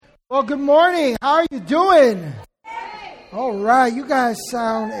Well, good morning. How are you doing? All right. You guys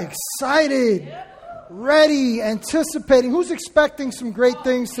sound excited, ready, anticipating. Who's expecting some great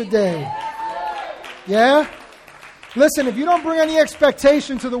things today? Yeah? Listen, if you don't bring any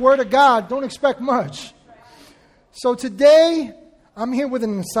expectation to the Word of God, don't expect much. So today, I'm here with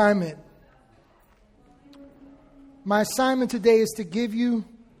an assignment. My assignment today is to give you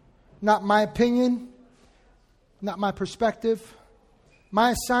not my opinion, not my perspective.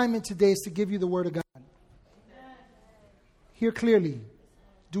 My assignment today is to give you the Word of God. Hear clearly.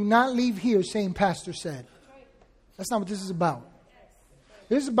 Do not leave here saying, Pastor said. That's not what this is about.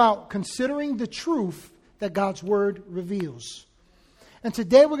 This is about considering the truth that God's Word reveals. And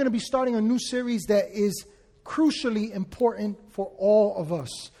today we're going to be starting a new series that is crucially important for all of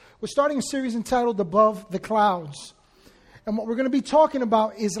us. We're starting a series entitled Above the Clouds. And what we're going to be talking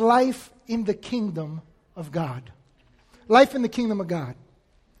about is life in the kingdom of God. Life in the kingdom of God.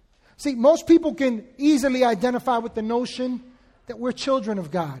 See, most people can easily identify with the notion that we're children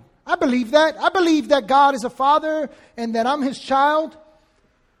of God. I believe that. I believe that God is a father and that I'm his child.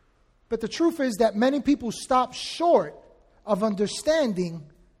 But the truth is that many people stop short of understanding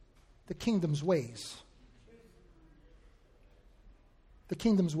the kingdom's ways. The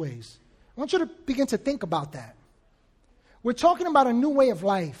kingdom's ways. I want you to begin to think about that. We're talking about a new way of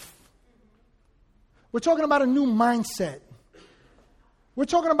life. We're talking about a new mindset. We're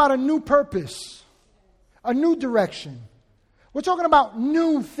talking about a new purpose, a new direction. We're talking about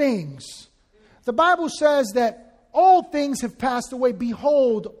new things. The Bible says that all things have passed away.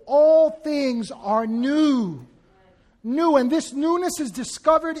 Behold, all things are new. New. And this newness is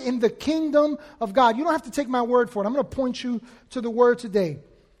discovered in the kingdom of God. You don't have to take my word for it. I'm going to point you to the word today.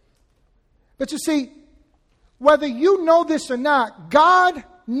 But you see, whether you know this or not, God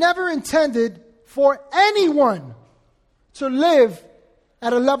never intended for anyone to live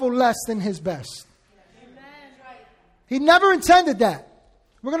at a level less than his best. He never intended that.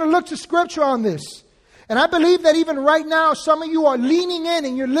 We're going to look to Scripture on this. And I believe that even right now, some of you are leaning in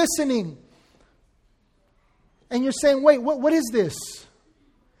and you're listening. And you're saying, wait, what is this?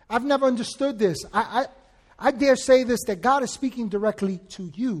 I've never understood this. I dare say this, that God is speaking directly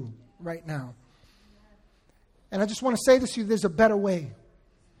to you right now. And I just want to say this to you, there's a better way.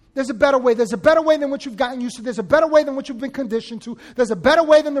 There's a better way. There's a better way than what you've gotten used to. There's a better way than what you've been conditioned to. There's a better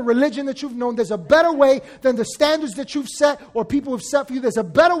way than the religion that you've known. There's a better way than the standards that you've set or people have set for you. There's a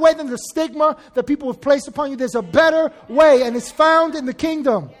better way than the stigma that people have placed upon you. There's a better way, and it's found in the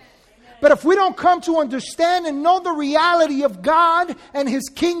kingdom. But if we don't come to understand and know the reality of God and his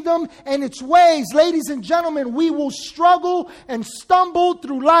kingdom and its ways, ladies and gentlemen, we will struggle and stumble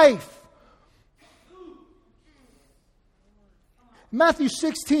through life. Matthew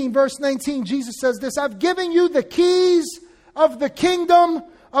 16, verse 19, Jesus says this, I've given you the keys of the kingdom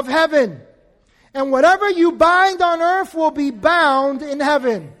of heaven. And whatever you bind on earth will be bound in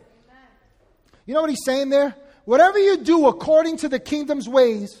heaven. You know what he's saying there? Whatever you do according to the kingdom's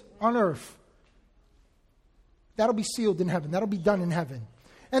ways on earth, that'll be sealed in heaven. That'll be done in heaven.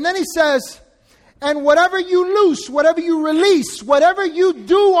 And then he says, and whatever you loose, whatever you release, whatever you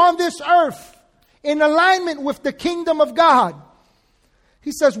do on this earth in alignment with the kingdom of God,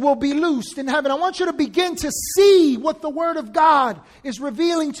 he says, will be loosed in heaven. I want you to begin to see what the Word of God is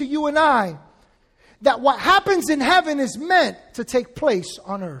revealing to you and I. That what happens in heaven is meant to take place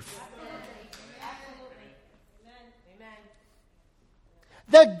on earth.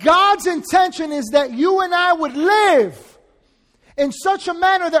 That God's intention is that you and I would live in such a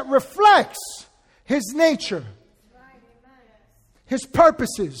manner that reflects his nature, his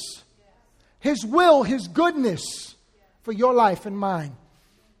purposes, his will, his goodness for your life and mine.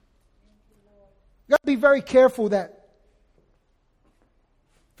 You got to be very careful that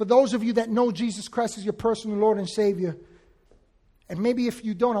for those of you that know Jesus Christ as your personal Lord and Savior, and maybe if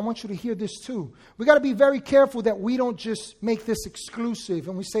you don't, I want you to hear this too. We got to be very careful that we don't just make this exclusive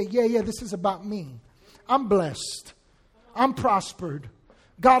and we say, yeah, this is about me. I'm blessed. I'm prospered.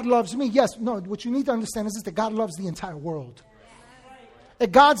 God loves me. Yes, no, what you need to understand is that God loves the entire world.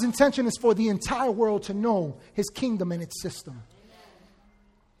 That God's intention is for the entire world to know his kingdom and its system,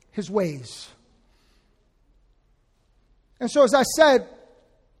 his ways. And so as I said,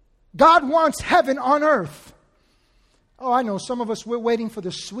 God wants heaven on earth. Oh, I know some of us, we're waiting for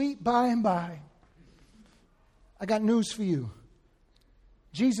the sweet by and by. I got news for you.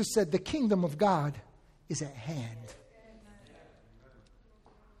 Jesus said the kingdom of God is at hand.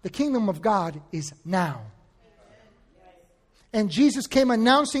 The kingdom of God is now. And Jesus came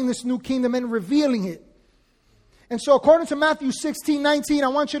announcing this new kingdom and revealing it. And so according to Matthew 16:19, I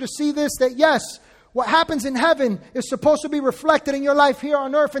want you to see this, that yes, What happens in heaven is supposed to be reflected in your life here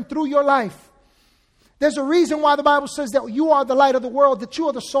on earth and through your life. There's a reason why the Bible says that you are the light of the world, that you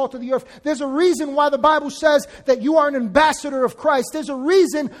are the salt of the earth. There's a reason why the Bible says that you are an ambassador of Christ. There's a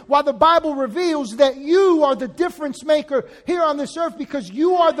reason why the Bible reveals that you are the difference maker here on this earth, because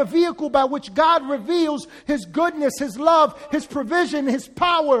you are the vehicle by which God reveals His goodness, His love, His provision, His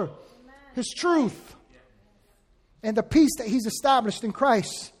power, His truth, and the peace that He's established in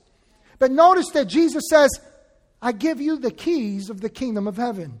Christ. But notice that Jesus says, I give you the keys of the kingdom of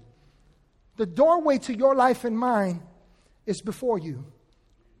heaven. The doorway to your life and mine is before you.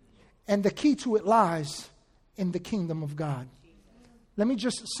 And the key to it lies in the kingdom of God. Let me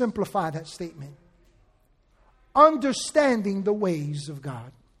just simplify that statement. Understanding the ways of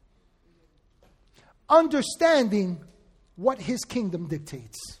God. Understanding what His kingdom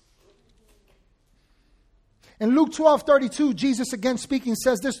dictates. In Luke 12:32, Jesus again speaking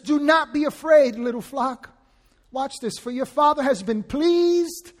says this, do not be afraid, little flock. Watch this. For your Father has been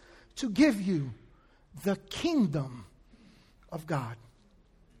pleased to give you the kingdom of God.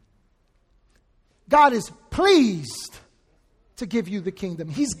 God is pleased to give you the kingdom.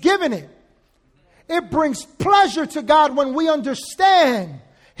 He's given it. It brings pleasure to God when we understand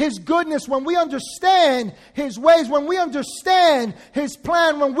His goodness, when we understand His ways, when we understand His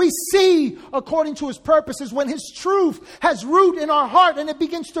plan, when we see according to His purposes, when His truth has root in our heart and it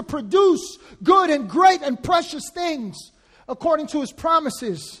begins to produce good and great and precious things according to His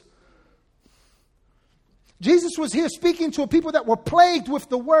promises. Jesus was here speaking to a people that were plagued with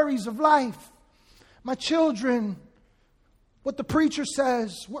the worries of life. My children, what the preacher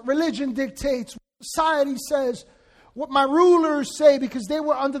says, what religion dictates, what society says, what my rulers say, because they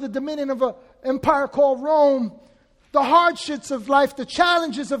were under the dominion of an empire called Rome. The hardships of life, the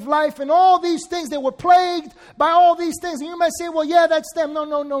challenges of life, and all these things. They were plagued by all these things. And you might say, well, yeah, that's them.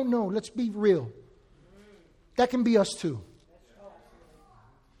 No. Let's be real. That can be us too.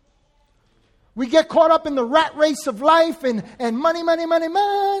 We get caught up in the rat race of life and money.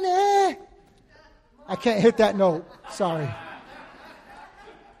 I can't hit that note. Sorry.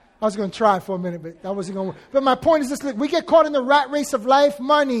 I was going to try for a minute, but that wasn't going to work. But my point is this. Look, we get caught in the rat race of life,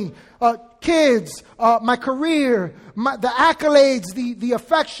 money, kids, my career, the accolades, the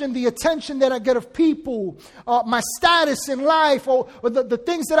affection, the attention that I get of people, my status in life, or the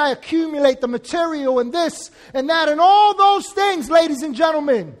things that I accumulate, the material and this and that, and all those things, ladies and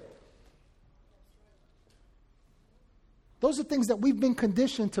gentlemen. Those are things that we've been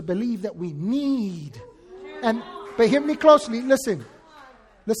conditioned to believe that we need. But hear me closely. Listen,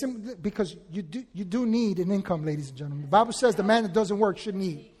 because you do need an income, ladies and gentlemen. The Bible says the man that doesn't work shouldn't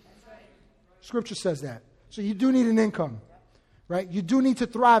eat. Scripture says that. So you do need an income, right? You do need to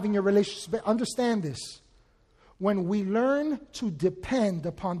thrive in your relationships. But understand this. When we learn to depend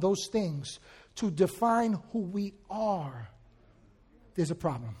upon those things to define who we are, there's a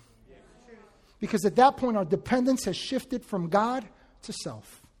problem. Because at that point, our dependence has shifted from God to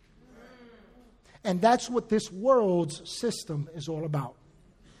self. And that's what this world's system is all about.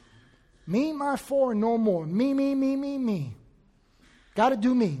 Me, my four, no more. Me. Got to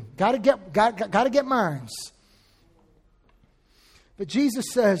do me. Got to get mines. But Jesus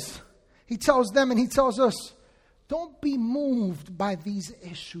says, He tells them and He tells us, don't be moved by these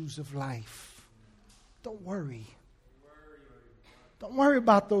issues of life. Don't worry. Don't worry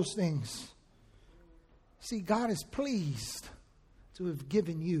about those things. See, God is pleased to have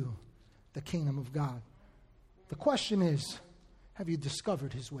given you the kingdom of God. The question is, have you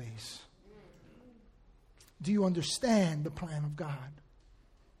discovered His ways? Do you understand the plan of God?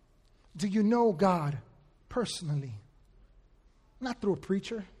 Do you know God personally? Not through a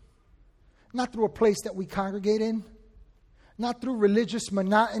preacher. Not through a place that we congregate in. Not through religious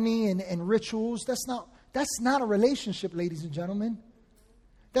monotony and rituals. That's not a relationship, ladies and gentlemen.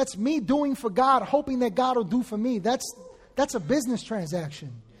 That's me doing for God, hoping that God will do for me. That's a business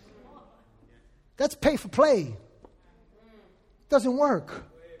transaction. That's pay for play. Doesn't work.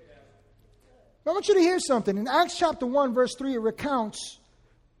 I want you to hear something. In Acts chapter 1, verse 3, it recounts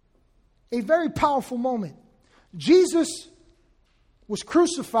a very powerful moment. Jesus was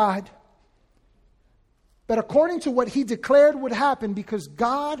crucified, but according to what He declared would happen, because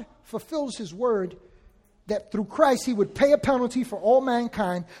God fulfills His word, that through Christ He would pay a penalty for all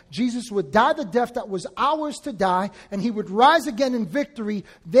mankind. Jesus would die the death that was ours to die, and He would rise again in victory,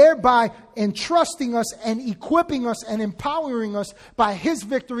 thereby entrusting us and equipping us and empowering us by His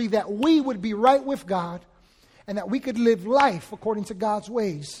victory, that we would be right with God and that we could live life according to God's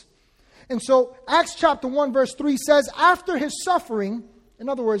ways. And so Acts chapter 1 verse 3 says, after His suffering, in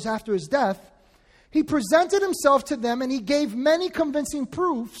other words, after His death, He presented Himself to them and He gave many convincing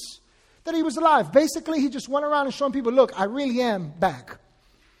proofs that he was alive. Basically, he just went around and showing people, look, I really am back.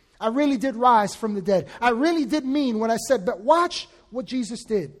 I really did rise from the dead. I really did mean when I said, but watch what Jesus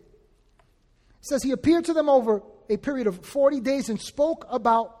did. It says he appeared to them over a period of 40 days and spoke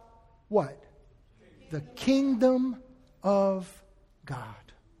about what? The kingdom of God.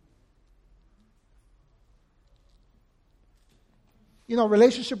 You know,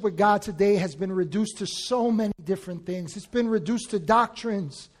 relationship with God today has been reduced to so many different things. It's been reduced to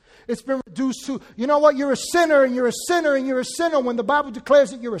doctrines. It's been reduced to, you know what, you're a sinner and you're a sinner and you're a sinner when the Bible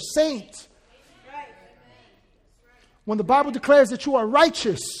declares that you're a saint. When the Bible declares that you are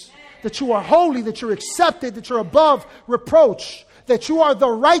righteous, that you are holy, that you're accepted, that you're above reproach, that you are the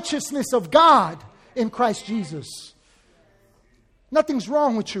righteousness of God in Christ Jesus. Nothing's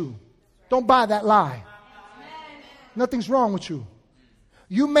wrong with you. Don't buy that lie. Nothing's wrong with you.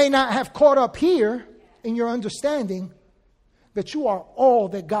 You may not have caught up here in your understanding that you are all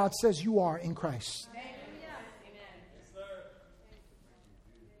that God says you are in Christ.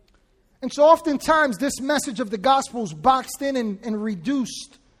 And so oftentimes this message of the gospel is boxed in and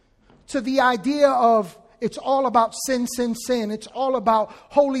reduced to the idea of it's all about sin, sin, sin. It's all about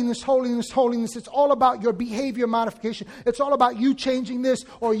holiness, holiness, holiness. It's all about your behavior modification. It's all about you changing this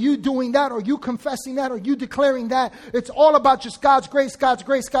or you doing that or you confessing that or you declaring that. It's all about just God's grace, God's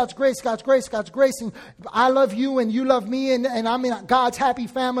grace, God's grace, God's grace, God's grace. And I love you and you love me and I'm in God's happy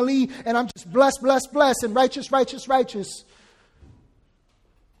family and I'm just blessed, blessed, blessed and righteous, righteous, righteous.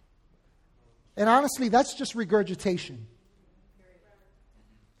 And honestly, that's just regurgitation.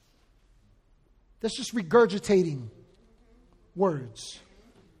 That's just regurgitating words.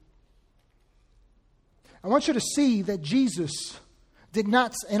 I want you to see that Jesus did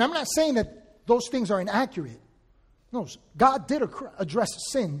not, and I'm not saying that those things are inaccurate. No, God did address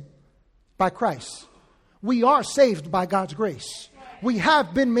sin by Christ. We are saved by God's grace. We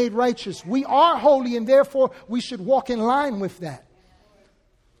have been made righteous. We are holy, and therefore we should walk in line with that.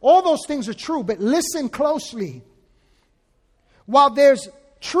 All those things are true, but listen closely. While there's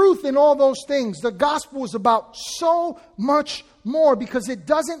truth in all those things, the gospel is about so much more because it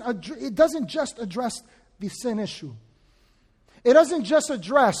doesn't just address the sin issue. It doesn't just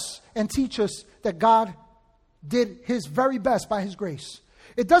address and teach us that God did his very best by his grace.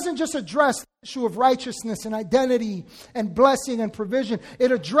 It doesn't just address the issue of righteousness and identity and blessing and provision.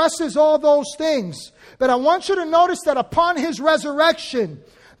 It addresses all those things. But I want you to notice that upon his resurrection,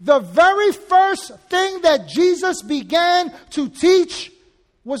 the very first thing that Jesus began to teach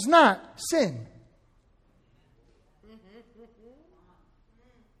was not sin.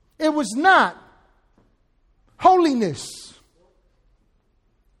 It was not holiness.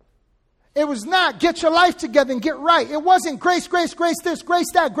 It was not get your life together and get right. It wasn't grace, grace, grace this,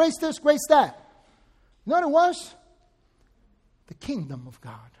 grace that, grace this, grace that. You know what it was? The kingdom of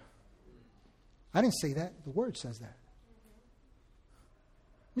God. I didn't say that. The word says that.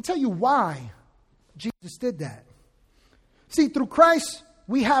 Let me tell you why Jesus did that. See, through Christ,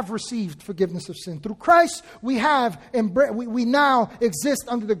 we have received forgiveness of sin. Through Christ, we now exist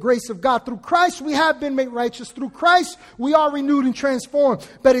under the grace of God. Through Christ, we have been made righteous. Through Christ, we are renewed and transformed.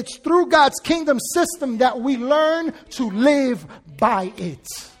 But it's through God's kingdom system that we learn to live by it.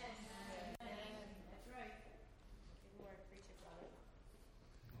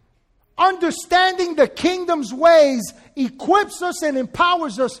 Understanding the kingdom's ways equips us and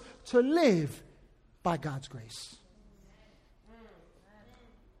empowers us to live by God's grace.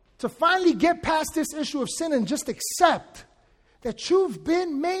 To finally get past this issue of sin and just accept that you've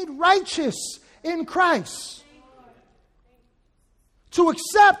been made righteous in Christ. To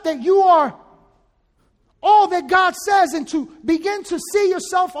accept that you are all that God says and to begin to see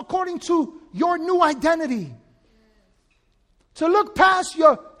yourself according to your new identity. To look past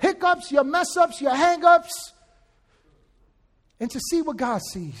your hiccups, your mess-ups, your hang-ups, and to see what God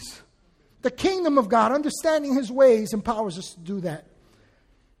sees. The kingdom of God, understanding his ways, empowers us to do that.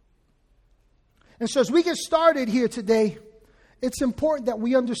 And so as we get started here today, it's important that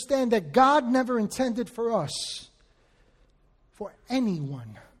we understand that God never intended for us, for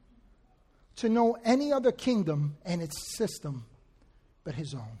anyone, to know any other kingdom and its system but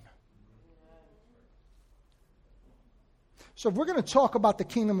his own. So if we're going to talk about the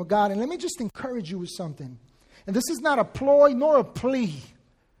kingdom of God, and let me just encourage you with something. And this is not a ploy nor a plea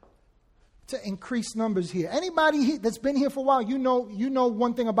to increase numbers here. Anybody that's been here for a while, you know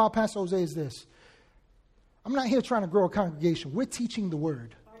one thing about Pastor Jose is this. I'm not here trying to grow a congregation. We're teaching the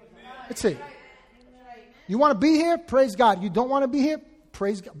word. That's it. You want to be here? Praise God. You don't want to be here?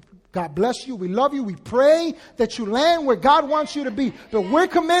 Praise God. God bless you. We love you. We pray that you land where God wants you to be. But we're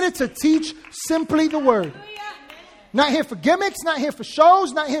committed to teach simply the word. Not here for gimmicks, not here for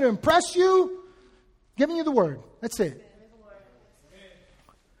shows, not here to impress you. Giving you the word. That's it.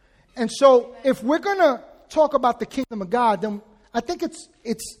 And so if we're going to talk about the kingdom of God, then I think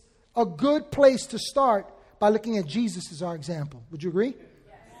it's a good place to start by looking at Jesus as our example. Would you agree?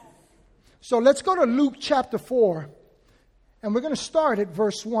 Yes. So let's go to Luke chapter 4. And we're going to start at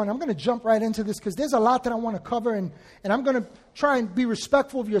verse 1. I'm going to jump right into this because there's a lot that I want to cover. And I'm going to try and be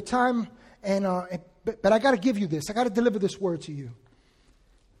respectful of your time. But I got to give you this. I got to deliver this word to you.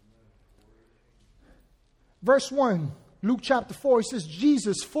 Verse 1, Luke chapter 4, it says,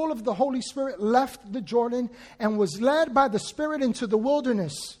 Jesus, full of the Holy Spirit, left the Jordan and was led by the Spirit into the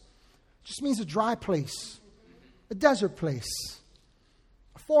wilderness. Just means a dry place, a desert place,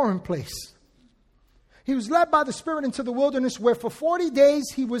 a foreign place. He was led by the Spirit into the wilderness where for 40 days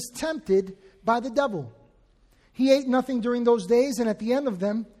he was tempted by the devil. He ate nothing during those days, and at the end of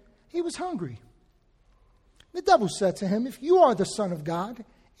them, he was hungry. The devil said to him, if you are the Son of God,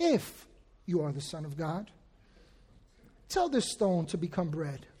 tell this stone to become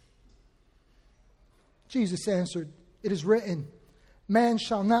bread. Jesus answered, it is written, man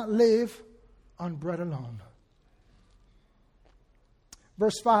shall not live on bread alone.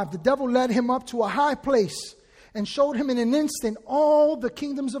 Verse 5, the devil led him up to a high place and showed him in an instant all the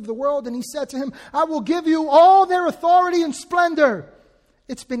kingdoms of the world. And he said to him, I will give you all their authority and splendor.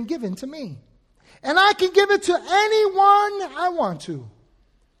 It's been given to me. And I can give it to anyone I want to.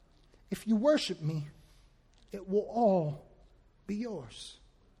 If you worship me, it will all be yours.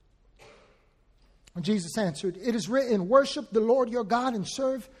 And Jesus answered, it is written, worship the Lord your God and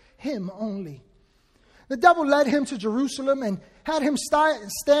serve him only. The devil led him to Jerusalem and had him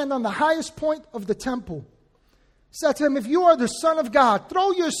stand on the highest point of the temple. Said to him, if you are the Son of God,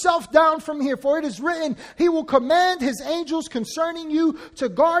 throw yourself down from here, for it is written, he will command his angels concerning you to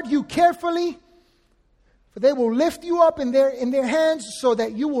guard you carefully. For they will lift you up in their hands so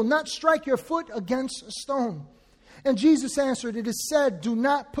that you will not strike your foot against a stone. And Jesus answered, it is said, do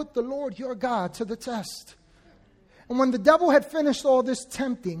not put the Lord your God to the test. And when the devil had finished all this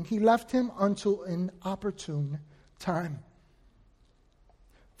tempting, he left him until an opportune time.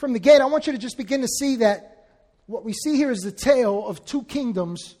 From the gate, I want you to just begin to see that what we see here is the tale of two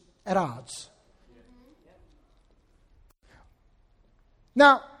kingdoms at odds.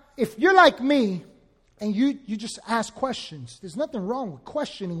 Now, if you're like me, and you just ask questions, there's nothing wrong with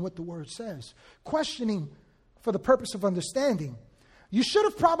questioning what the word says. Questioning for the purpose of understanding. You should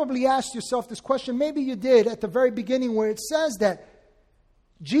have probably asked yourself this question. Maybe you did at the very beginning where it says that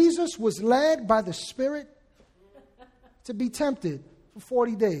Jesus was led by the Spirit to be tempted for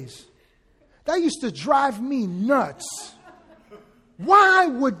 40 days. That used to drive me nuts. Why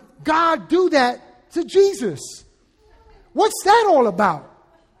would God do that to Jesus? What's that all about?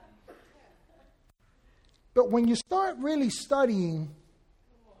 But when you start really studying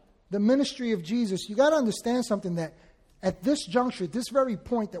the ministry of Jesus, you got to understand something, that at this juncture, this very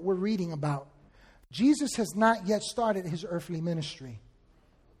point that we're reading about, Jesus has not yet started his earthly ministry.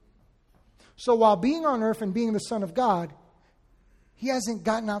 So while being on earth and being the Son of God, he hasn't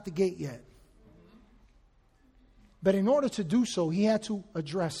gotten out the gate yet. But in order to do so, he had to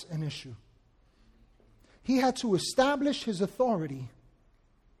address an issue. He had to establish his authority,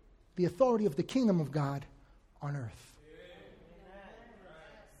 the authority of the kingdom of God on earth.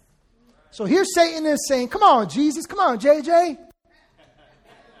 So here Satan is saying, come on, Jesus, come on, JJ.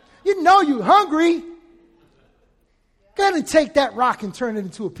 You know you're hungry. Go ahead and take that rock and turn it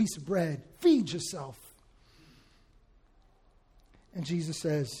into a piece of bread. Feed yourself. And Jesus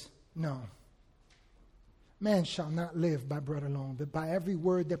says, no. Man shall not live by bread alone, but by every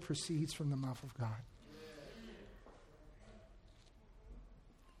word that proceeds from the mouth of God.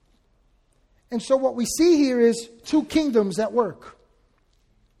 And so what we see here is two kingdoms at work.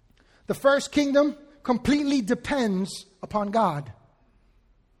 The first kingdom completely depends upon God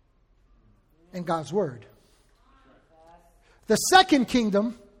and God's word. The second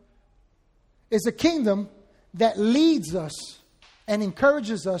kingdom is a kingdom that leads us and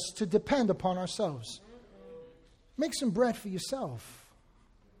encourages us to depend upon ourselves. Make some bread for yourself.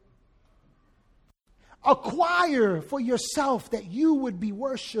 Acquire for yourself that you would be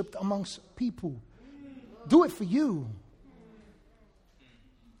worshipped amongst people. Do it for you.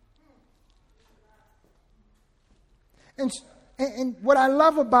 And what I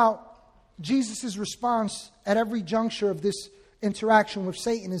love about Jesus' response at every juncture of this interaction with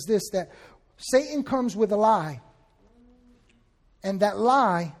Satan is this, that Satan comes with a lie. And that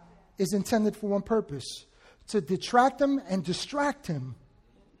lie is intended for one purpose: to detract him and distract him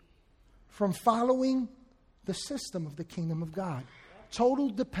from following the system of the kingdom of God. Total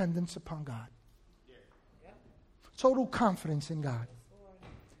dependence upon God. Total confidence in God.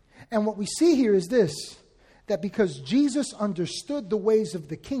 And what we see here is this, that because Jesus understood the ways of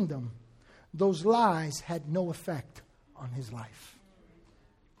the kingdom, those lies had no effect on his life.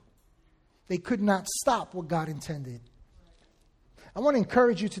 They could not stop what God intended. I want to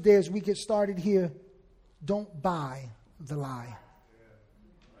encourage you today as we get started here, don't buy the lie.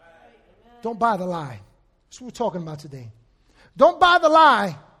 Don't buy the lie. That's what we're talking about today. Don't buy the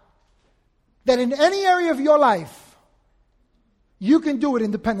lie that in any area of your life, you can do it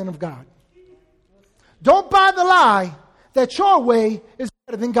independent of God. Don't buy the lie that your way is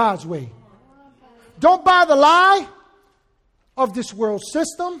better than God's way. Don't buy the lie of this world's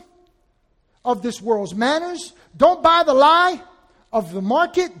system, of this world's manners. Don't buy the lie of the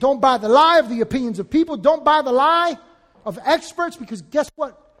market. Don't buy the lie of the opinions of people. Don't buy the lie of experts, because guess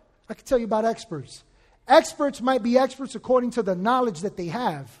what? I can tell you about experts. Experts might be experts according to the knowledge that they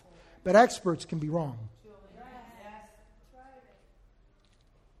have, but experts can be wrong.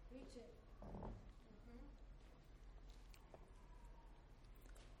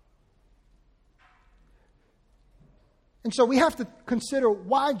 And so we have to consider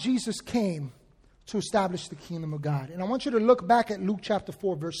why Jesus came to establish the kingdom of God. And I want you to look back at Luke chapter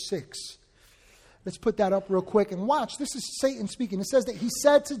 4, verse 6. Let's put that up real quick and watch. This is Satan speaking. It says that he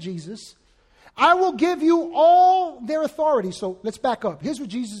said to Jesus, I will give you all their authority. So let's back up. Here's what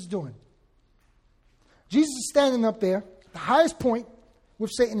Jesus is doing. Jesus is standing up there, the highest point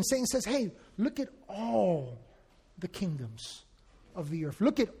with Satan. And Satan says, hey, look at all the kingdoms of the earth.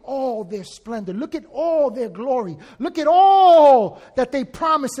 Look at all their splendor. Look at all their glory. Look at all that they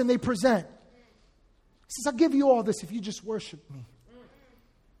promise and they present. He says, I'll give you all this if you just worship me.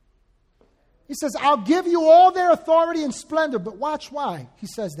 He says, I'll give you all their authority and splendor. But watch why he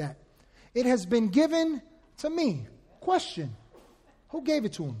says that. It has been given to me. Question. Who gave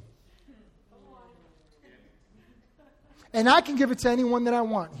it to him? And I can give it to anyone that I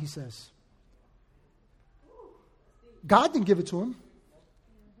want, he says. God didn't give it to him.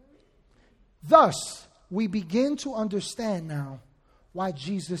 Thus, we begin to understand now why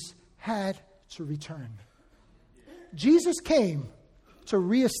Jesus had to return. Jesus came to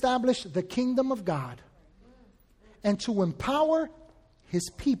reestablish the kingdom of God and to empower his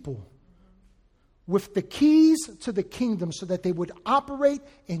people with the keys to the kingdom so that they would operate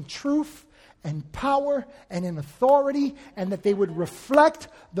in truth and power and in authority, and that they would reflect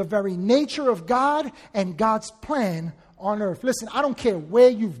the very nature of God and God's plan on earth. Listen, I don't care where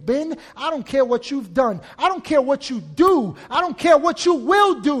you've been. I don't care what you've done. I don't care what you do. I don't care what you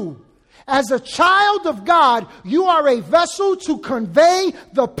will do. As a child of God, you are a vessel to convey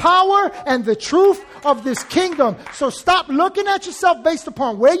the power and the truth of this kingdom. So stop looking at yourself based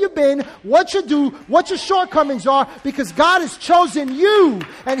upon where you've been, what you do, what your shortcomings are, because God has chosen you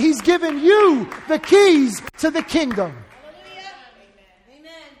and he's given you the keys to the kingdom.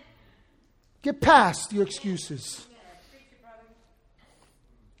 Amen. Get past your excuses.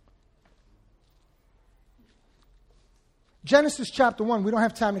 Genesis chapter 1, we don't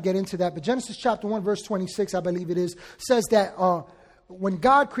have time to get into that, but Genesis chapter 1, verse 26, I believe it is, says that when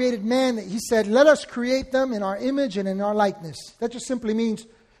God created man, he said, let us create them in our image and in our likeness. That just simply means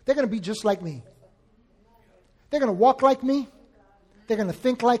they're going to be just like me. They're going to walk like me. They're going to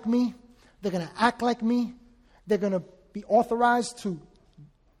think like me. They're going to act like me. They're going to be authorized to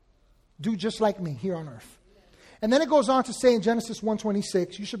do just like me here on earth. And then it goes on to say in Genesis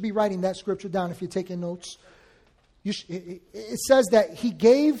 1:26, you should be writing that scripture down if you're taking notes. It says that he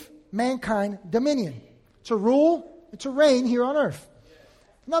gave mankind dominion to rule and to reign here on earth.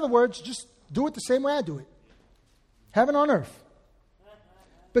 In other words, just do it the same way I do it. Heaven on earth.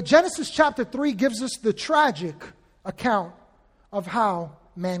 But Genesis chapter 3 gives us the tragic account of how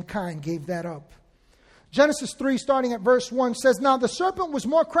mankind gave that up. Genesis 3, starting at verse 1, says, now the serpent was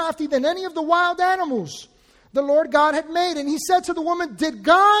more crafty than any of the wild animals the Lord God had made. And he said to the woman, did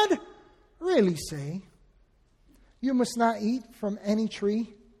God really say, you must not eat from any tree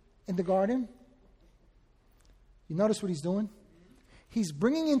in the garden? You notice what he's doing? He's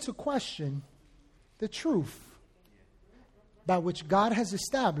bringing into question the truth by which God has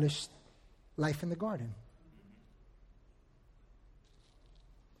established life in the garden.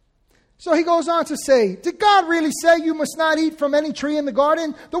 So he goes on to say, did God really say you must not eat from any tree in the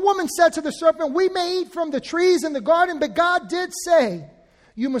garden? The woman said to the serpent, we may eat from the trees in the garden, but God did say,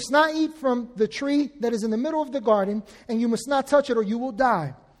 you must not eat from the tree that is in the middle of the garden, and you must not touch it or you will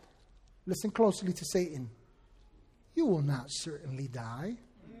die. Listen closely to Satan. You will not certainly die.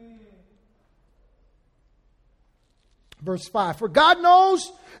 Verse 5, for God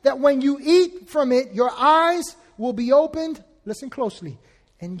knows that when you eat from it, your eyes will be opened. Listen closely.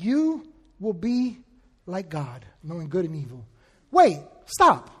 And you will be like God, knowing good and evil. Wait,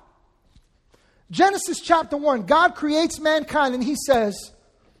 stop. Genesis chapter 1, God creates mankind and he says,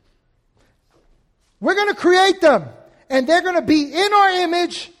 we're going to create them and they're going to be in our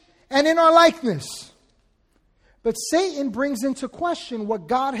image and in our likeness. But Satan brings into question what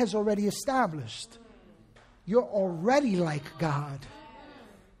God has already established. You're already like God.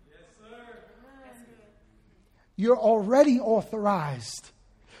 You're already authorized.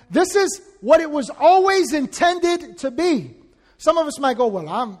 This is what it was always intended to be. Some of us might go, well,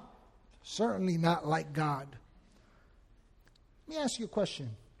 I'm certainly not like God. Let me ask you a question.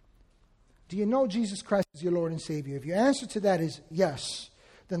 Do you know Jesus Christ is your Lord and Savior? If your answer to that is yes,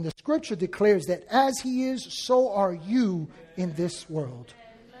 then the scripture declares that as he is, so are you in this world.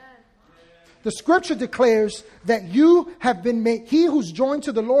 The scripture declares that you have been made, he who's joined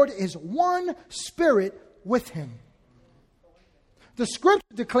to the Lord is one spirit with him. The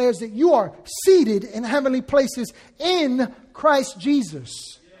scripture declares that you are seated in heavenly places in Christ Jesus.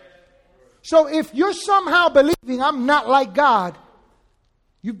 So if you're somehow believing I'm not like God,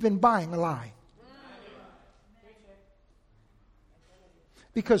 you've been buying a lie.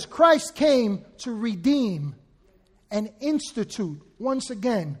 Because Christ came to redeem and institute once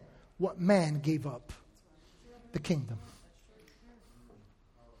again what man gave up. The kingdom.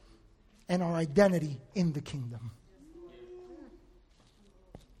 And our identity in the kingdom.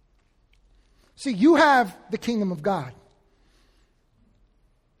 See, you have the kingdom of God.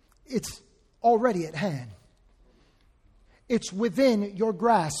 It's already at hand. It's within your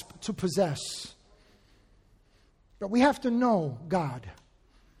grasp to possess. But we have to know God.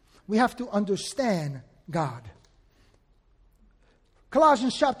 We have to understand God.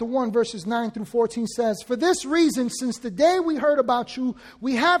 Colossians chapter 1 verses 9 through 14 says, for this reason, since the day we heard about you,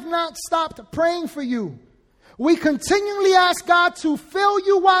 we have not stopped praying for you. We continually ask God to fill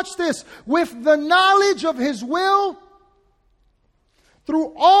you, watch this, with the knowledge of his will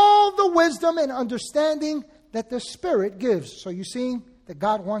through all the wisdom and understanding that the Spirit gives. So you see that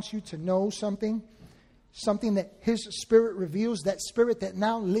God wants you to know something that his Spirit reveals, that Spirit that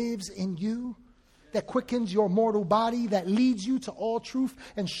now lives in you, that quickens your mortal body, that leads you to all truth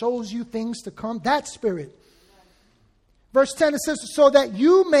and shows you things to come. That Spirit. Verse 10, it says, so that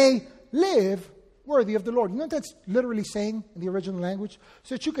you may live worthy of the Lord. You know what that's literally saying in the original language?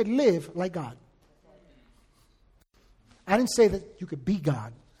 So that you could live like God. I didn't say that you could be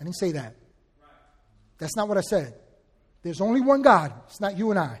God. I didn't say that. That's not what I said. There's only one God. It's not you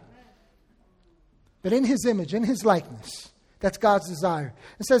and I. But in his image, in his likeness. That's God's desire.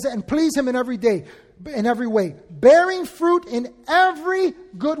 It says, and please him in every way, bearing fruit in every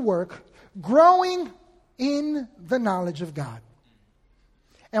good work, growing in the knowledge of God.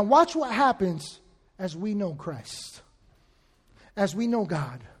 And watch what happens as we know Christ, as we know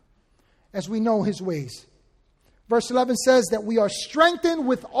God, as we know his ways. Verse 11 says that we are strengthened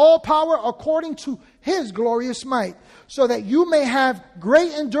with all power according to his glorious might, so that you may have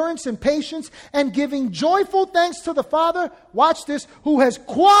great endurance and patience, and giving joyful thanks to the Father, watch this, who has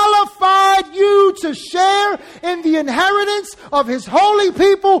qualified you to share in the inheritance of his holy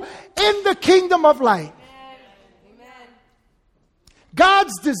people in the kingdom of light.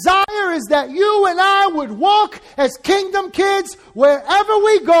 God's desire is that you and I would walk as kingdom kids wherever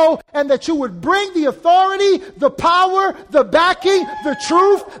we go, and that you would bring the authority, the power, the backing, the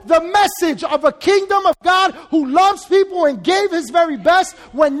truth, the message of a kingdom of God who loves people and gave his very best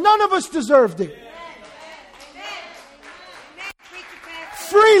when none of us deserved it.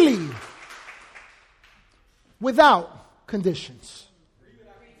 Freely, without conditions.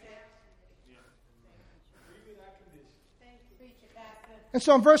 And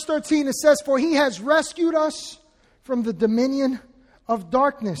so in verse 13 it says, for he has rescued us from the dominion of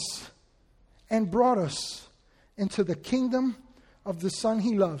darkness and brought us into the kingdom of the Son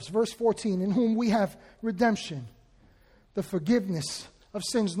he loves. Verse 14, in whom we have redemption, the forgiveness of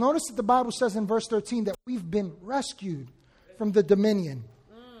sins. Notice that the Bible says in verse 13 that we've been rescued from the dominion,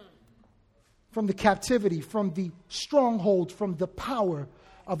 from the captivity, from the stronghold, from the power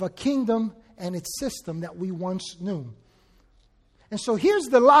of a kingdom and its system that we once knew. And so here's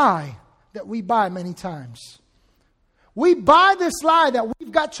the lie that we buy many times. We buy this lie that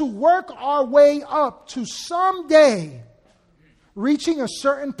we've got to work our way up to someday reaching a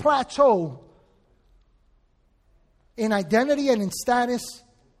certain plateau in identity and in status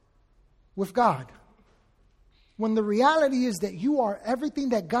with God. When the reality is that you are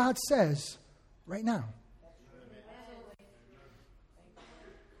everything that God says right now.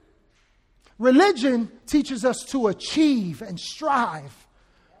 Religion teaches us to achieve and strive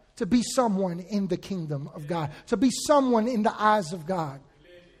to be someone in the kingdom of God, to be someone in the eyes of God.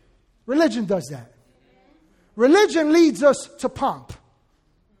 Religion does that. Religion leads us to pomp.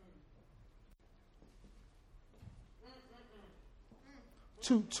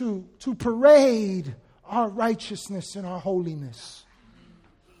 To parade our righteousness and our holiness.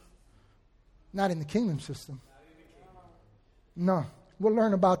 Not in the kingdom system. No. We'll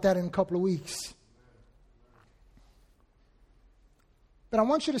learn about that in a couple of weeks. But I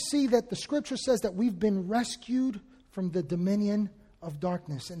want you to see that the scripture says that we've been rescued from the dominion of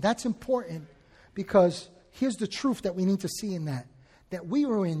darkness. And that's important because here's the truth that we need to see in that. That we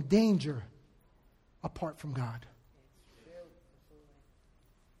were in danger apart from God.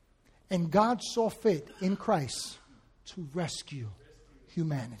 And God saw fit in Christ to rescue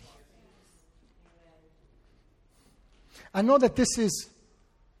humanity. I know that this is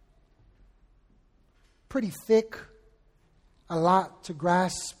pretty thick, a lot to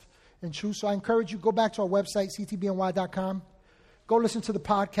grasp and chew. So I encourage you, go back to our website, ctbny.com. Go listen to the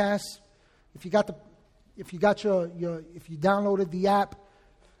podcast. If you downloaded the app,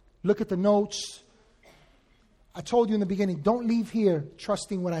 look at the notes. I told you in the beginning, don't leave here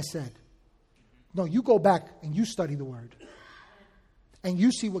trusting what I said. No, you go back and you study the Word. And you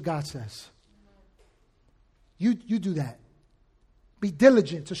see what God says. You do that. Be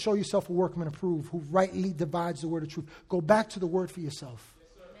diligent to show yourself a workman approved who rightly divides the word of truth. Go back to the Word for yourself.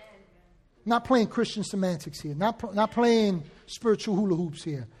 Not playing Christian semantics here. Not playing spiritual hula hoops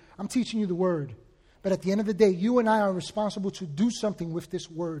here. I'm teaching you the Word. But at the end of the day, you and I are responsible to do something with this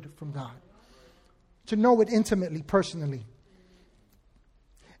Word from God. To know it intimately, personally.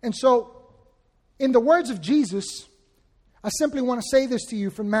 And so, in the words of Jesus, I simply want to say this to you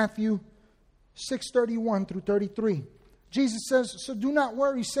from Matthew 6:31 through 33. Jesus says, so do not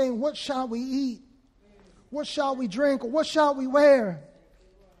worry, saying, what shall we eat? What shall we drink? Or what shall we wear?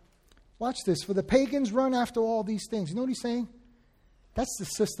 Watch this. For the pagans run after all these things. You know what he's saying? That's the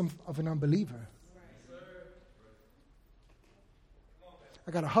system of an unbeliever.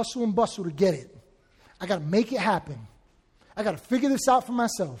 I got to hustle and bustle to get it. I got to make it happen. I got to figure this out for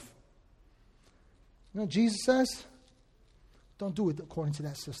myself. You know what Jesus says? Don't do it according to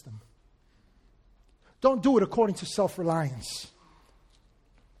that system. Don't do it according to self-reliance.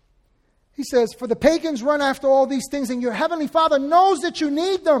 He says, for the pagans run after all these things, and your heavenly Father knows that you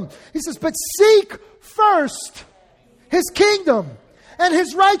need them. He says, but seek first His kingdom and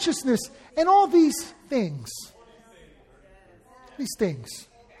His righteousness, and all these things. These things.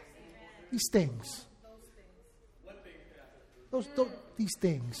 These things.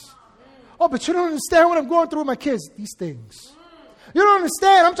 Oh, but you don't understand what I'm going through with my kids. These things. You don't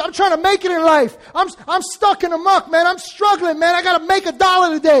understand. I'm trying to make it in life. I'm stuck in the muck, man. I'm struggling, man. I got to make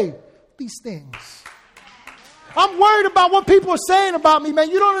 $1 today. These things. I'm worried about what people are saying about me,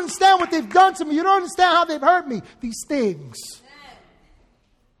 man. You don't understand what they've done to me. You don't understand how they've hurt me. These things.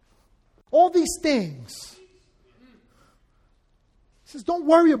 All these things. He says, don't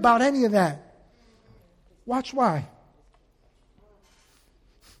worry about any of that. Watch why.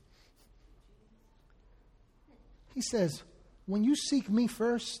 He says, when you seek me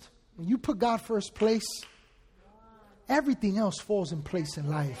first, when you put God first place, everything else falls in place in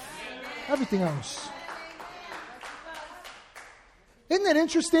life. Everything else. Isn't that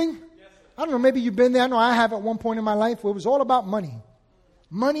interesting? I don't know, maybe you've been there. I know I have at one point in my life where it was all about money.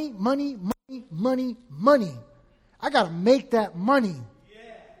 Money, money, money, money, money. I got to make that money.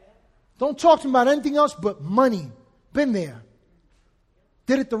 Don't talk to me about anything else but money. Been there.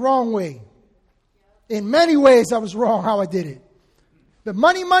 Did it the wrong way. In many ways, I was wrong how I did it. The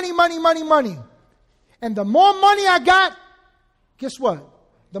money, money, money, money, money. And the more money I got, guess what?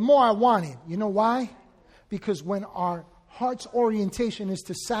 The more I wanted. You know why? Because when our heart's orientation is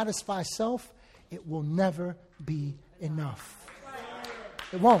to satisfy self, it will never be enough.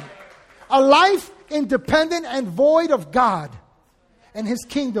 It won't. A life independent and void of God and His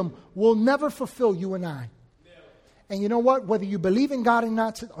kingdom will never fulfill you and I. And you know what? Whether you believe in God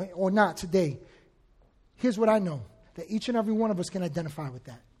or not today, here's what I know, that each and every one of us can identify with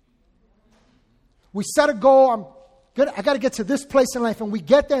that. We set a goal, I got to get to this place in life, and we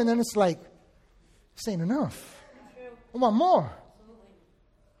get there, and then it's like, this ain't enough. I want more.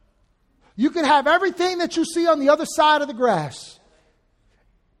 You can have everything that you see on the other side of the grass,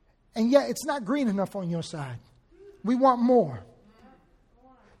 and yet it's not green enough on your side. We want more.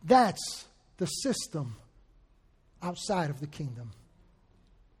 That's the system outside of the kingdom.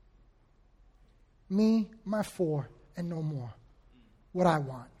 Me, my four, and no more. What I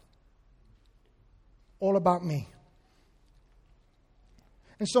want. All about me.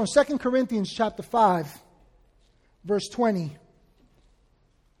 And so in 2 Corinthians chapter 5, verse 20,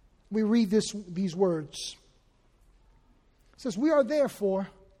 we read these words. It says, we are therefore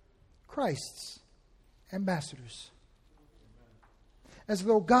Christ's, ambassadors. As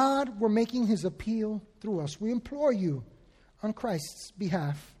though God were making his appeal through us, we implore you on Christ's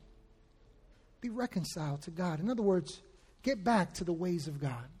behalf, be reconciled to God. In other words, get back to the ways of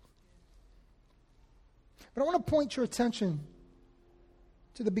God. But I want to point your attention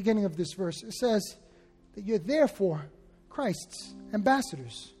to the beginning of this verse. It says that you're therefore Christ's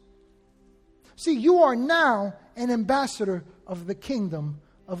ambassadors. See, you are now an ambassador of the kingdom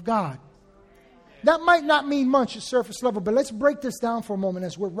of God. That might not mean much at surface level, but let's break this down for a moment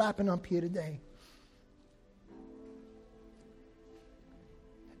as we're wrapping up here today.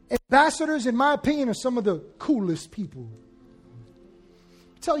 Ambassadors, in my opinion, are some of the coolest people.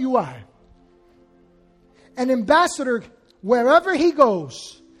 I'll tell you why. An ambassador, wherever he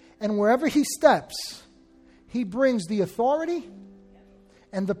goes and wherever he steps, he brings the authority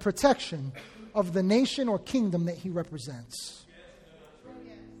and the protection of the nation or kingdom that he represents.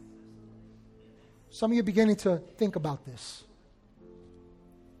 Some of you are beginning to think about this.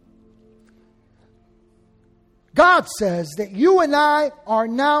 God says that you and I are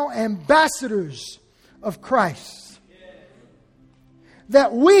now ambassadors of Christ.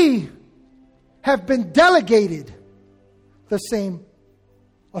 That we have been delegated the same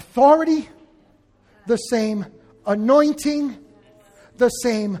authority, the same anointing, the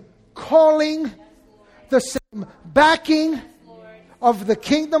same calling, the same backing of the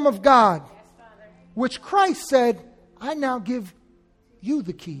kingdom of God, which Christ said, I now give you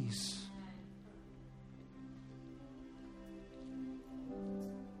the keys.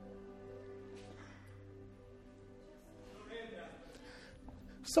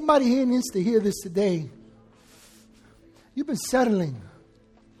 Somebody here needs to hear this today. You've been settling.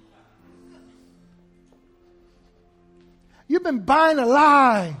 You've been buying a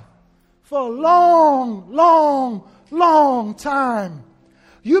lie for a long time.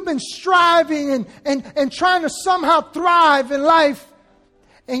 You've been striving and trying to somehow thrive in life,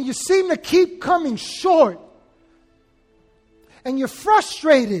 and you seem to keep coming short. And you're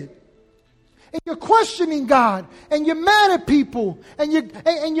frustrated. And you're questioning God. And you're mad at people. And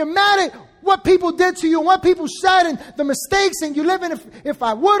you're mad at what people did to you and what people said and the mistakes. And you live in if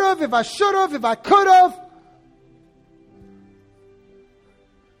I would have, if I should have, if I could have.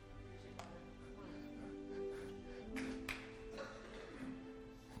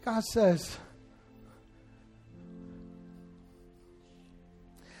 God says,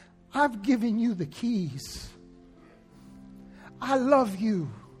 I've given you the keys. I love you.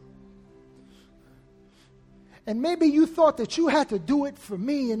 And maybe you thought that you had to do it for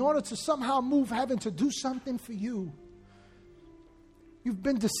me in order to somehow move having to do something for you. You've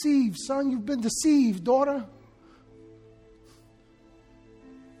been deceived, son. You've been deceived, daughter.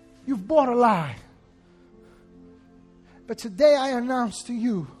 You've bought a lie. But today I announce to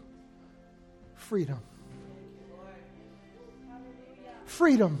you freedom.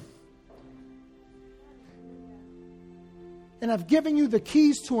 Freedom. And I've given you the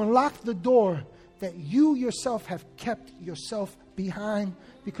keys to unlock the door that you yourself have kept yourself behind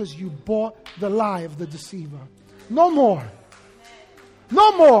because you bought the lie of the deceiver. No more.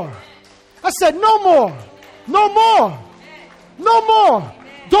 No more. I said no more. No more. No more.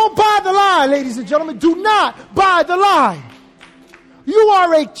 Don't buy the lie, ladies and gentlemen. Do not buy the lie. You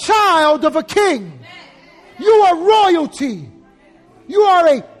are a child of a king. You are royalty. You are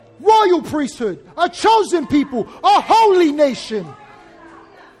a royal priesthood, a chosen people, a holy nation.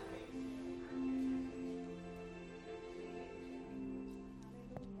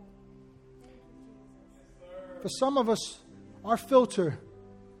 For some of us, our filter,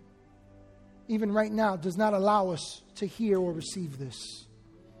 even right now, does not allow us to hear or receive this.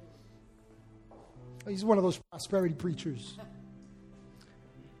 He's one of those prosperity preachers.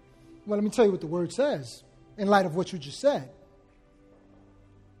 Well, let me tell you what the word says in light of what you just said.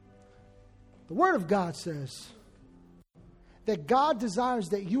 The word of God says that God desires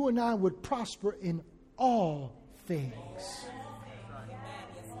that you and I would prosper in all things.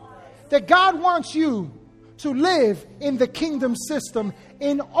 That God wants you to live in the kingdom system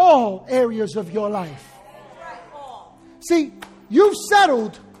in all areas of your life. See, you've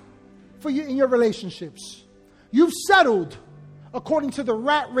settled in your relationships. You've settled according to the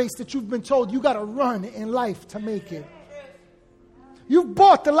rat race that you've been told you got to run in life to make it. You've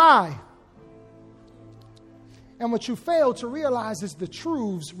bought the lie. And what you fail to realize is the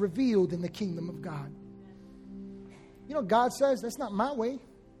truths revealed in the kingdom of God. You know, God says, that's not my way.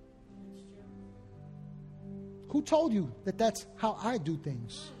 Who told you that that's how I do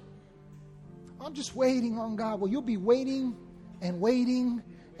things? I'm just waiting on God. Well, you'll be waiting and waiting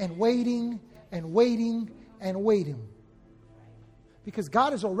and waiting and waiting and waiting. Because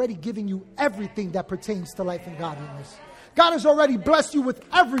God is already giving you everything that pertains to life and godliness. God has already blessed you with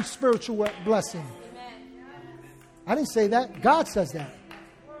every spiritual blessing. I didn't say that. God says that.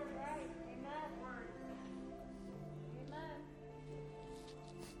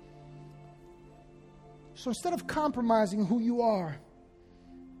 So instead of compromising who you are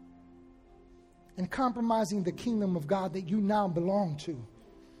and compromising the kingdom of God that you now belong to,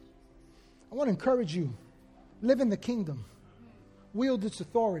 I want to encourage you, live in the kingdom, wield its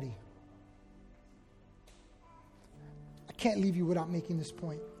authority. I can't leave you without making this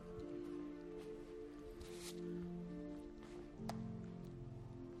point.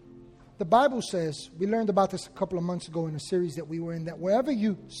 The Bible says, we learned about this a couple of months ago in a series that we were in, that wherever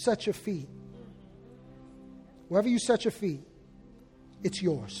you set your feet, it's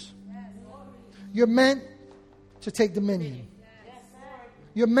yours. You're meant to take dominion.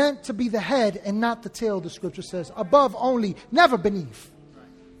 You're meant to be the head and not the tail, the scripture says. Above only, never beneath.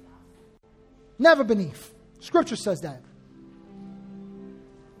 Never beneath. Scripture says that.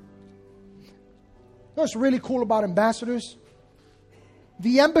 You know what's really cool about ambassadors?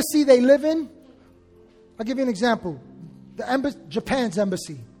 The embassy they live in, I'll give you an example. Japan's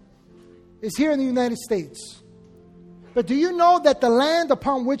embassy is here in the United States. But do you know that the land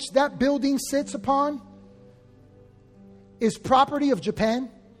upon which that building sits upon is property of Japan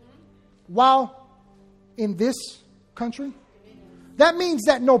while in this country? That means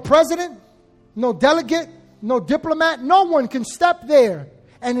that no president, no delegate, no diplomat, no one can step there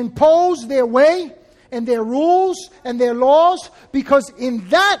and impose their way and their rules and their laws, because in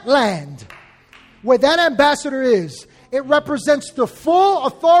that land where that ambassador is, it represents the full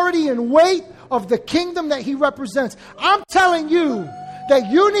authority and weight of the kingdom that he represents. I'm telling you that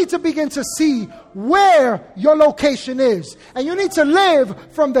you need to begin to see where your location is. And you need to live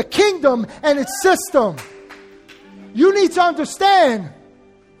from the kingdom and its system. You need to understand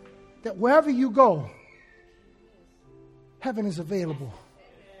that wherever you go, heaven is available.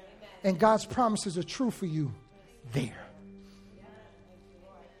 And God's promises are true for you there.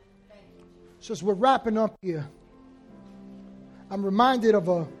 So as we're wrapping up here, I'm reminded of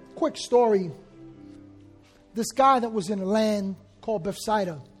a quick story. This guy that was in a land called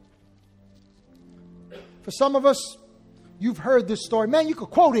Bethsaida. For some of us, you've heard this story. Man, you could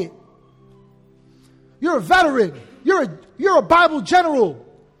quote it. You're a veteran. You're a Bible general.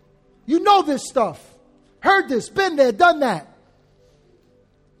 You know this stuff. Heard this, been there, done that.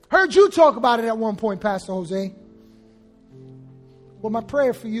 Heard you talk about it at one point, Pastor Jose. Well, my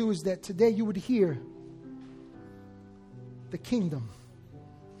prayer for you is that today you would hear the kingdom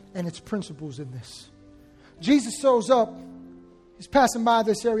and its principles in this. Jesus shows up. He's passing by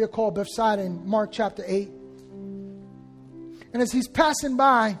this area called Bethsaida in Mark chapter 8. And as he's passing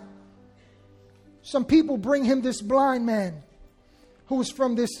by, some people bring him this blind man who was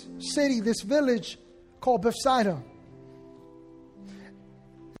from this city, this village called Bethsaida.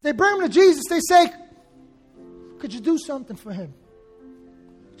 They bring him to Jesus. They say, could you do something for him?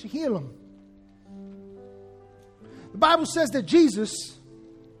 Could you heal him? The Bible says that Jesus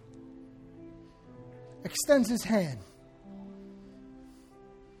extends his hand.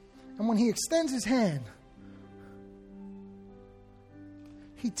 And when he extends his hand,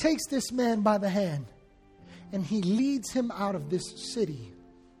 he takes this man by the hand and he leads him out of this city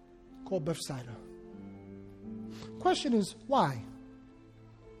called Bethsaida. Question is, why?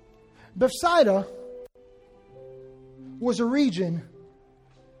 Bethsaida was a region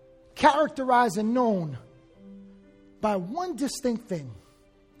characterized and known by one distinct thing.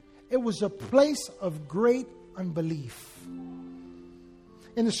 It was a place of great unbelief.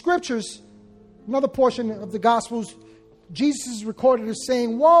 In the scriptures, another portion of the Gospels, Jesus is recorded as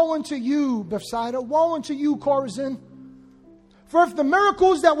saying, woe unto you, Bethsaida, woe unto you, Chorazin. For if the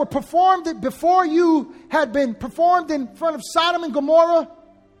miracles that were performed before you had been performed in front of Sodom and Gomorrah,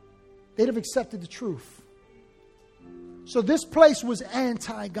 they'd have accepted the truth. So this place was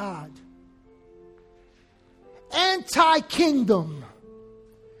anti-God, anti-kingdom.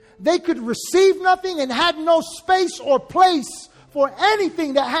 They could receive nothing and had no space or place for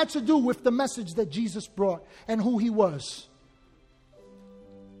anything that had to do with the message that Jesus brought and who he was.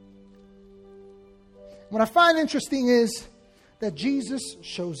 What I find interesting is that Jesus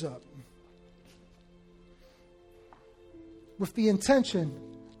shows up with the intention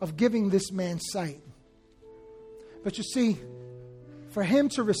of giving this man sight. But you see, for him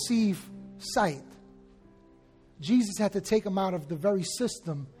to receive sight, Jesus had to take him out of the very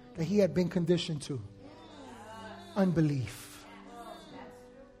system that he had been conditioned to. Unbelief.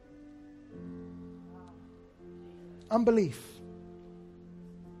 Unbelief.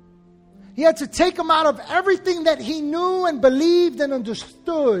 He had to take him out of everything that he knew and believed and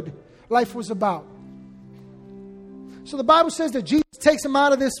understood life was about. So the Bible says that Jesus takes him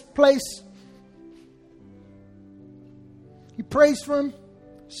out of this place. He prays for him,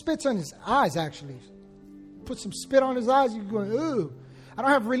 spits on his eyes actually. Puts some spit on his eyes. You're going, ooh. I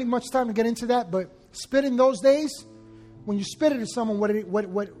don't have really much time to get into that, but spit in those days, when you spit at someone,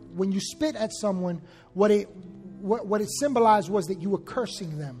 when you spit at someone, what it symbolized was that you were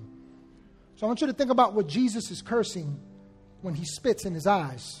cursing them. So I want you to think about what Jesus is cursing when he spits in his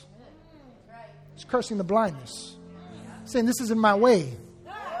eyes. He's cursing the blindness. Saying, this isn't my way.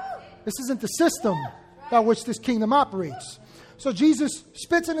 This isn't the system by which this kingdom operates. So Jesus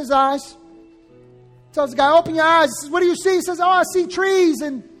spits in his eyes. Tells the guy, open your eyes. He says, what do you see? He says, oh, I see trees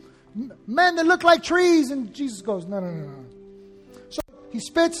and men that look like trees. And Jesus goes, no. So he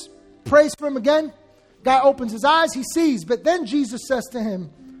spits, prays for him again. Guy opens his eyes. He sees. But then Jesus says to him,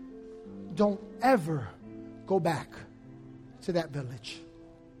 don't ever go back to that village.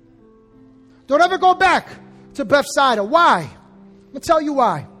 Don't ever go back to Bethsaida. Why? I'm going to tell you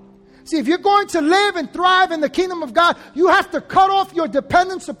why. See, if you're going to live and thrive in the kingdom of God, you have to cut off your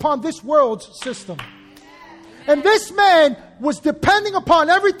dependence upon this world's system. And this man was depending upon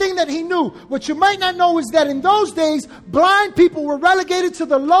everything that he knew. What you might not know is that in those days, blind people were relegated to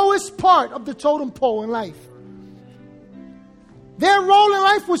the lowest part of the totem pole in life. Their role in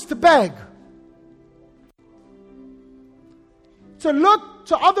life was to beg. To look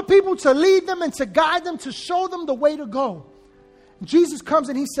to other people, to lead them and to guide them, to show them the way to go. And Jesus comes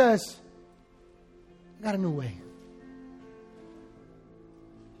and he says, I got a new way.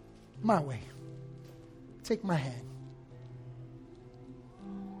 My way. Take my hand.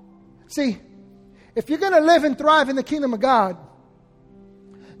 See, if you're going to live and thrive in the kingdom of God,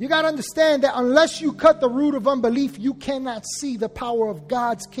 you got to understand that unless you cut the root of unbelief, you cannot see the power of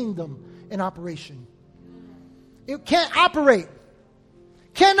God's kingdom in operation. It can't operate.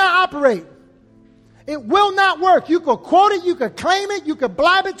 Cannot operate. It will not work. You could quote it, you could claim it, you could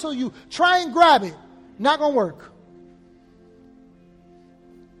blab it till you try and grab it. Not going to work.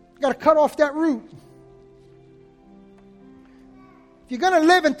 You got to cut off that root. If you're going to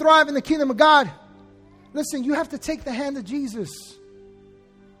live and thrive in the kingdom of God, listen, you have to take the hand of Jesus.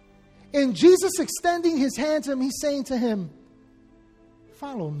 And Jesus extending his hand to him, he's saying to him,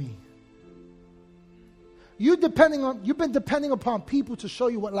 follow me. You've been depending upon people to show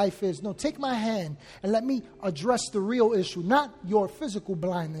you what life is. No, take my hand and let me address the real issue, not your physical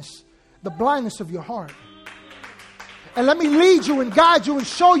blindness, the blindness of your heart. And let me lead you and guide you and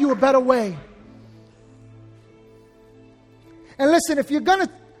show you a better way. And listen, if you're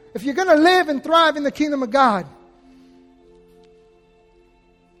gonna live and thrive in the kingdom of God,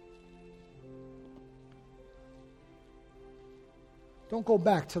 don't go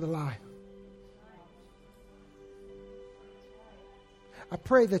back to the lie. I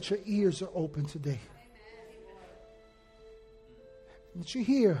pray that your ears are open today. And that you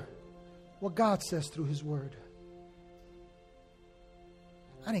hear what God says through his word.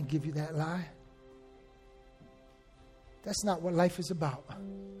 I didn't give you that lie. That's not what life is about.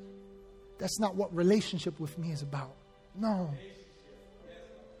 That's not what relationship with me is about. No.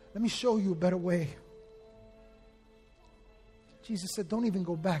 Let me show you a better way. Jesus said, don't even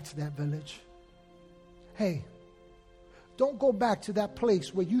go back to that village. Hey, don't go back to that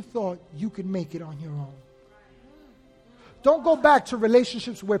place where you thought you could make it on your own. Don't go back to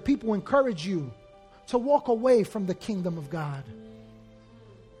relationships where people encourage you to walk away from the kingdom of God.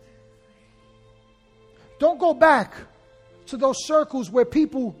 Don't go back to those circles where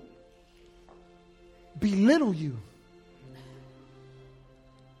people belittle you,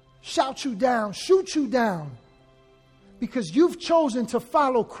 shout you down, shoot you down, because you've chosen to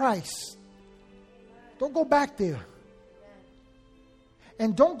follow Christ. Don't go back there.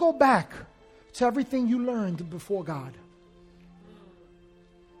 And don't go back to everything you learned before God.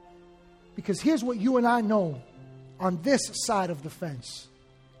 Because here's what you and I know on this side of the fence.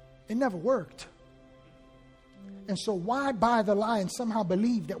 It never worked. And so why buy the lie and somehow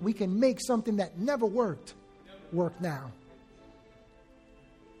believe that we can make something that never worked work now?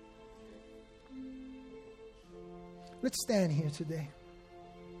 Let's stand here today.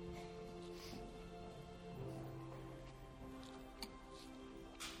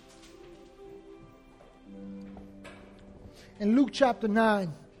 In Luke chapter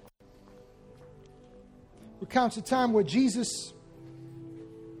 9, recounts a time where Jesus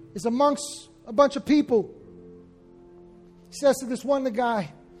is amongst a bunch of people. He says to this one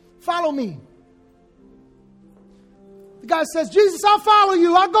guy, follow me. The guy says, Jesus, I'll follow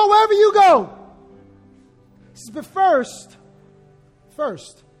you. I'll go wherever you go. He says, but first,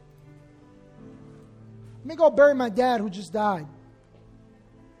 Let me go bury my dad who just died.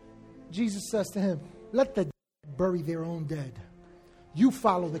 Jesus says to him, let the dead bury their own dead. You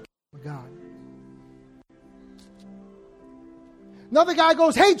follow the kingdom of God. Another guy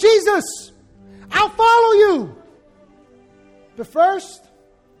goes, hey, Jesus, I'll follow you. But first,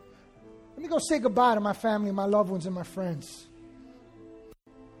 let me go say goodbye to my family, my loved ones, and my friends.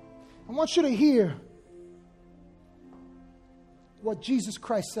 I want you to hear what Jesus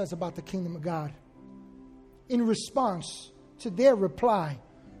Christ says about the kingdom of God in response to their reply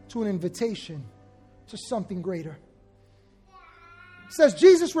to an invitation to something greater. It says,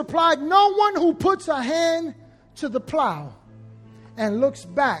 Jesus replied, no one who puts a hand to the plow and looks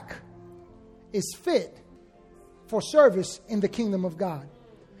back is fit for service in the kingdom of God.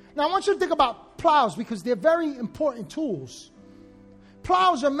 Now, I want you to think about plows because they're very important tools.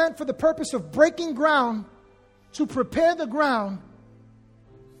 Plows are meant for the purpose of breaking ground to prepare the ground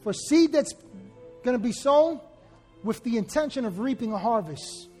for seed that's going to be sown with the intention of reaping a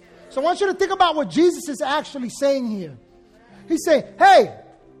harvest. So I want you to think about what Jesus is actually saying here. He's saying, hey,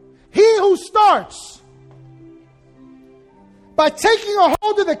 he who starts by taking a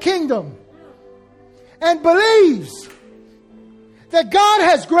hold of the kingdom and believes that God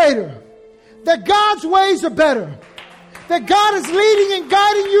has greater, that God's ways are better, that God is leading and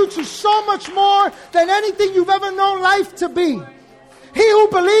guiding you to so much more than anything you've ever known life to be. He who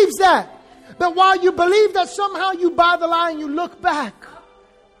believes that. But while you believe that, somehow you buy the lie and you look back.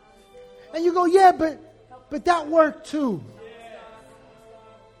 And you go, yeah, but that worked too.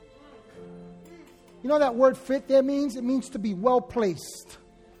 You know that word fit there means? It means to be well placed.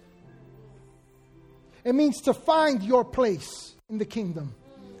 It means to find your place in the kingdom.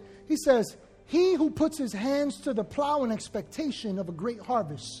 He says, he who puts his hands to the plow in expectation of a great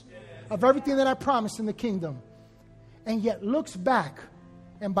harvest, of everything that I promised in the kingdom, and yet looks back,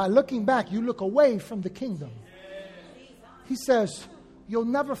 and by looking back, you look away from the kingdom. He says, you'll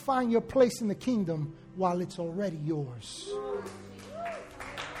never find your place in the kingdom while it's already yours.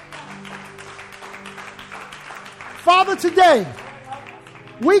 Father, today,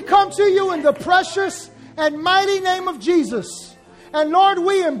 we come to you in the precious and mighty name of Jesus. And Lord,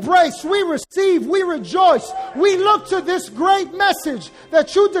 we embrace, we receive, we rejoice. We look to this great message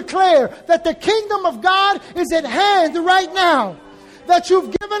that you declare that the kingdom of God is at hand right now. That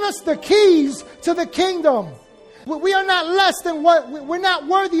you've given us the keys to the kingdom. We are not less than we're not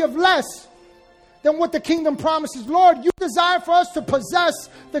worthy of less than what the kingdom promises. Lord, you desire for us to possess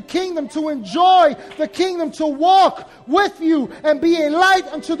the kingdom, to enjoy the kingdom, to walk with you and be a light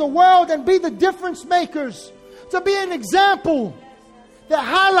unto the world and be the difference makers, to be an example that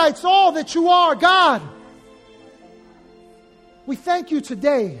highlights all that you are, God. We thank you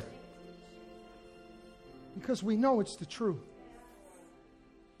today because we know it's the truth.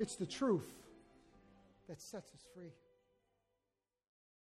 It's the truth that sets us free.